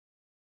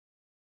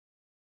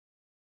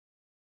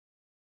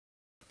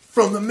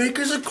From the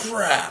makers of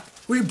crap,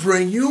 we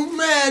bring you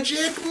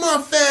magic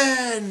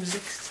muffins!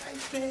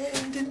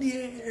 Excitement in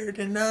the air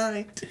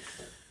tonight.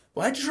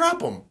 Why'd you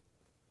drop them?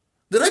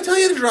 Did I tell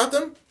you to drop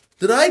them?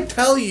 Did I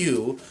tell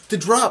you to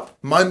drop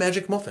my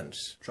magic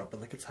muffins? Drop it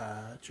like it's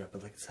hot, drop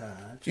it like it's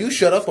hot. You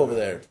shut up over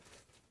there.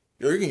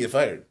 Or you're gonna get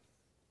fired.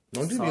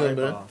 Don't do me like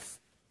that. Boss.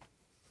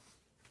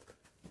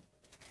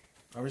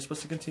 Are we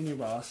supposed to continue,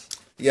 boss?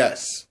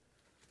 Yes.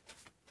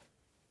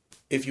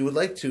 If you would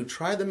like to,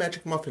 try the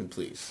magic muffin,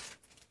 please.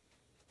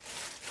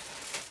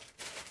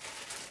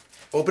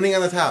 Opening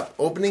on the top.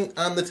 Opening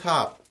on the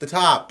top. The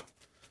top.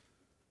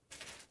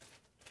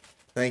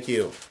 Thank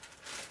you.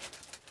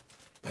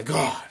 My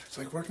God. It's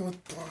like working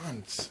with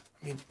blondes.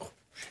 I mean, oh,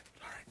 shit.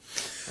 Sorry.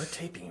 We're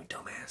taping you,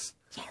 dumbass.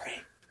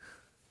 Sorry.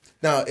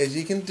 Now, as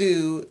you can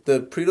do, the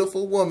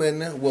beautiful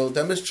woman will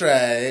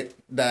demonstrate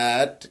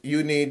that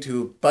you need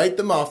to bite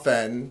the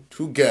muffin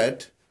to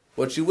get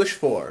what you wish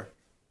for.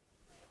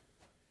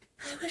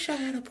 I wish I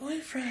had a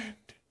boyfriend.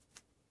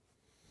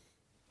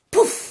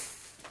 Poof!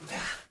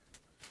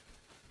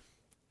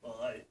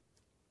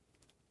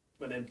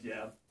 My name's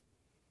Jab.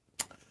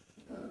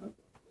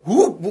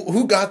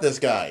 Who got this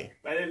guy?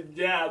 My name's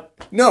Jab.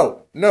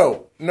 No.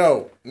 Go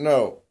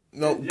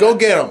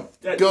get him.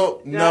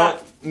 Go. No.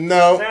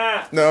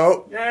 Jab.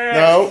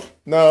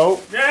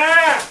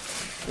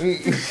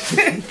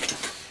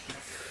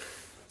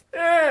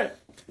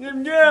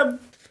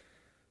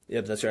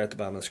 Yep, that's right at the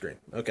bottom of the screen.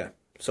 Okay,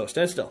 so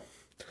stand still.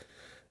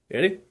 You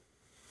ready?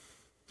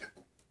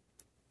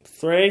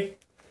 3,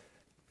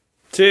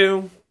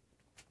 2,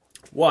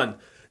 1.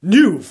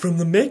 New from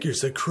the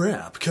makers of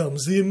crap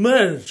comes the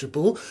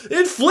manageable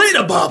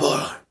inflator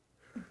bobber.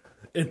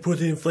 And put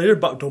the inflator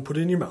bob. Don't put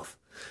it in your mouth.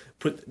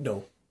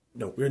 No,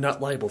 we're not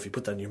liable if you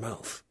put that in your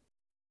mouth.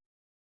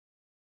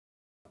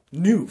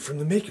 New from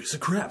the makers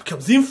of crap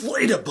comes the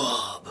inflator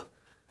bob.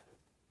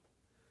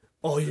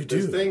 All you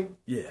do. This thing?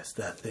 Yes,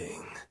 that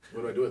thing.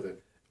 What do I do with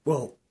it?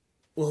 Well,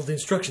 the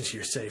instructions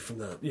here say from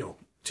the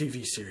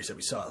TV series that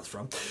we saw it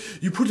from,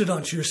 you put it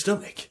onto your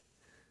stomach.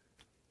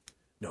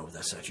 No,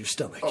 that's not your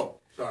stomach. Oh,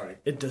 sorry.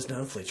 It does not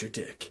inflate your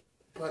dick.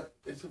 But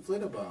it's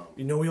inflatable bomb.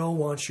 You know we all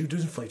want you to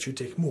inflate your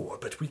dick more,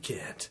 but we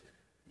can't.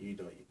 You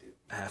know you do.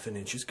 Half an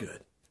inch is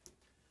good.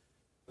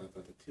 I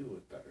thought the 2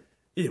 was better.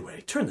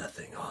 Anyway, turn that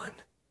thing on.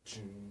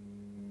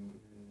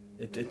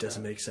 It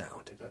doesn't make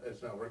sound.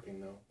 It's not working,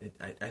 though.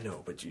 I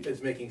know, but you...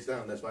 It's making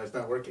sound, that's why it's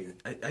not working.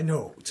 I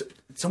know.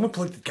 Someone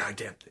plug the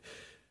goddamn...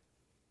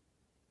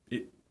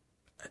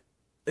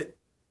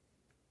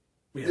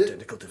 We have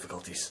technical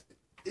difficulties.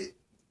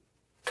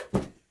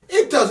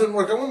 It doesn't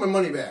work. I want my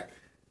money back.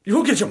 You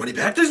won't get your money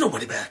back. There's no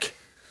money back.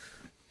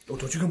 Oh,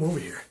 don't you come over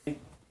here.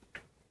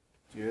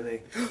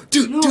 Really?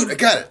 Dude, I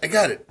got it.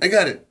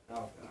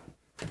 Oh,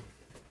 God.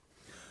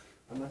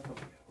 I'm not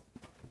coming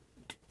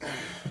out.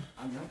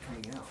 I'm not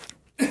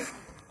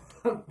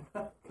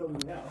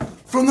coming out.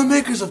 From the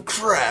makers of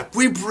crap,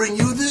 we bring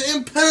you the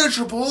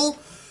impenetrable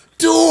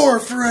door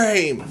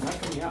frame. I'm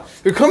not coming out.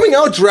 You're coming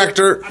out,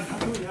 director. I'm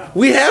not coming out.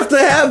 We have to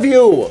have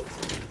you.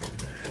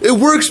 It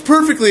works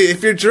perfectly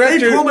if your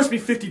director... They promised me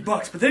 $50,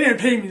 but they didn't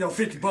pay me no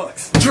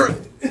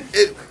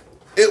 $50.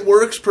 It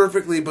works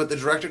perfectly, but the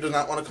director does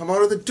not want to come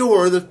out of the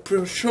door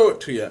to show it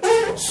to you.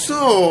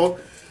 So...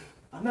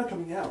 I'm not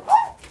coming out.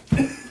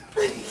 I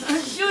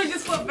feel like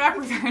just flip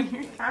backwards on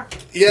your couch.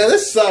 Yeah,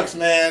 this sucks,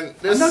 man.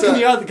 I'm not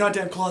coming out of the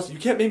goddamn closet. You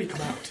can't make me come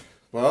out.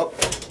 Well...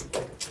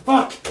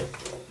 Fuck!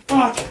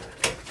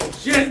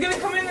 Shit, he's gonna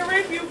come in and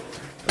rape you.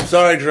 I'm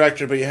sorry,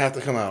 director, but you have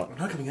to come out. I'm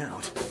not coming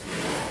out.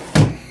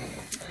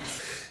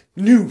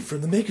 New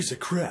from the makers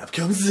of crap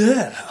comes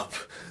up.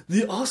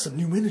 The awesome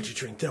new energy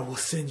drink that will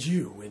send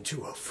you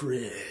into a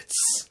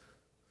fritz.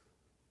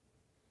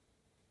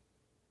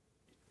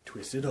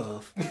 Twist it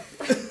off.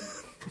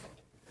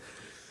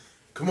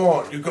 Come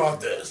on, you got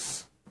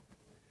this.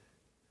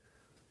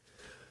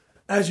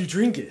 As you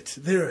drink it,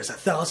 there is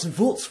 1,000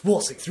 volts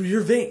pulsing through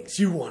your veins.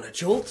 You want a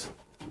jolt?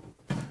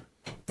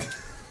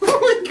 Oh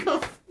my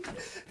God.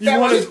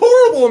 That was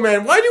horrible,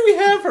 man. Why do we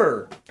have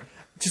her?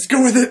 Just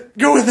go with it.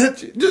 Go with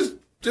it.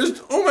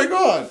 Just, oh my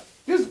God.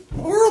 Just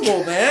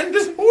horrible, man.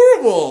 Just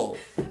horrible.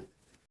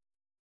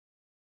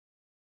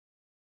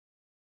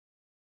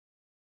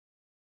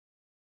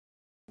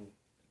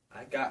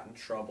 I got in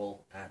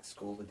trouble at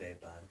school today,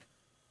 bud.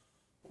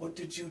 What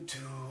did you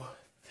do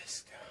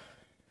this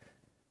time?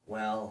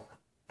 Well,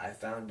 I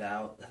found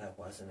out that I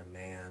wasn't a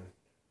man.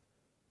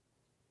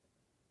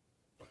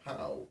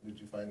 How did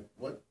you find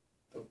what?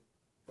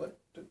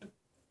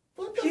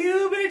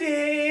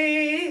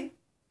 Puberty!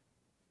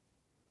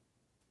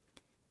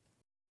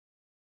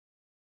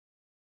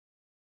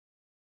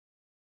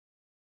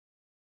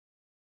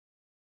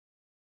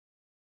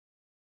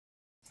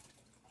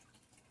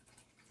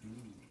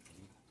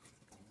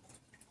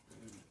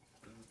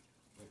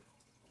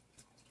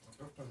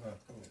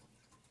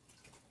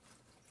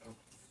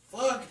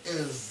 Fuck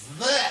is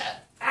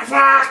that?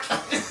 Fuck!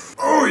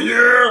 Oh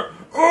yeah!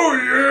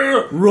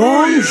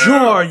 Wrong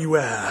jar, you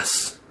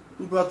ass.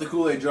 Who brought the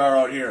Kool-Aid jar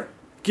out here?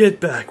 Get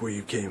back where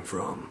you came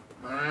from.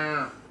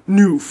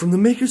 New from the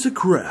makers of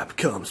crap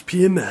comes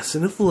PMS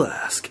in a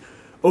flask.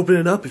 Open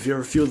it up if you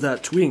ever feel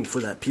that twing for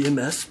that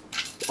PMS.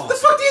 Awesome. The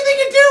fuck do you think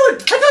you're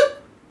doing?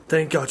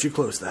 Thank God you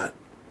closed that.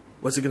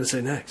 What's it gonna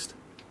say next?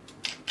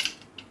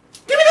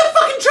 Give me that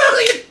fucking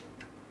chocolate!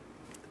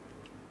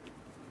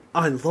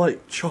 I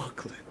like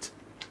chocolate.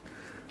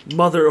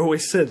 Mother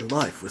always said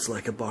life was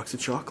like a box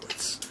of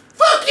chocolates.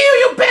 Fuck you,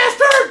 you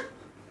bastard!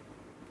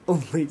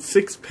 Only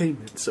 6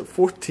 payments of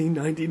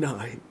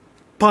 $14.99.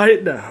 Buy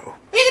it now.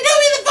 You can do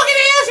me the fucking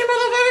ass, you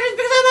motherfucker, just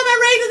because I'm on my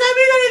rate does not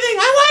mean anything.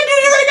 I want to do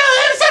you right now.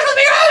 Have sex with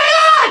me. Oh my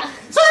god!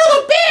 Son of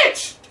a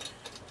bitch!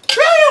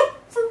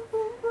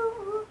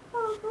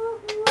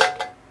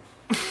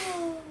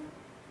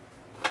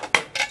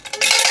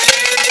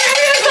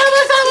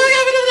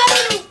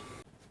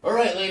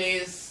 Alright,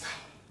 ladies.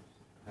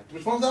 After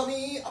which one's out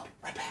me, I'll be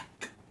right back.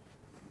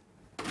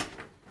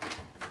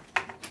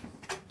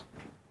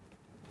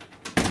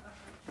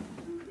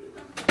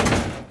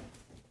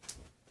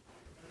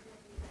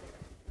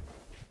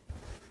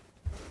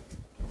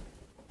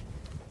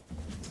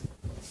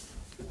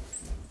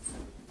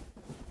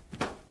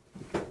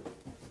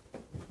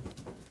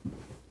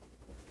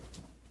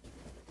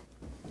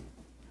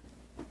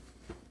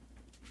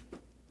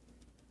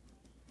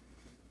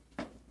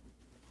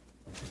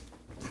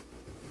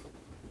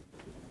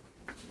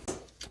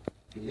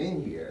 Get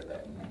in here,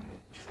 then.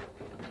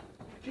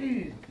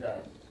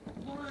 Jesus.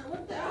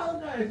 What the hell,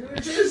 guys? We're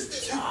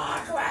just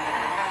chocolate.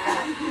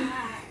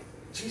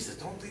 Jesus,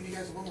 don't leave you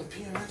guys alone with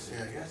PMS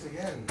here, I guess,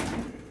 again.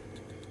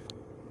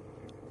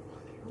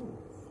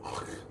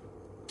 Fuck.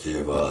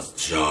 Give us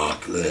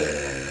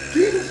chocolate.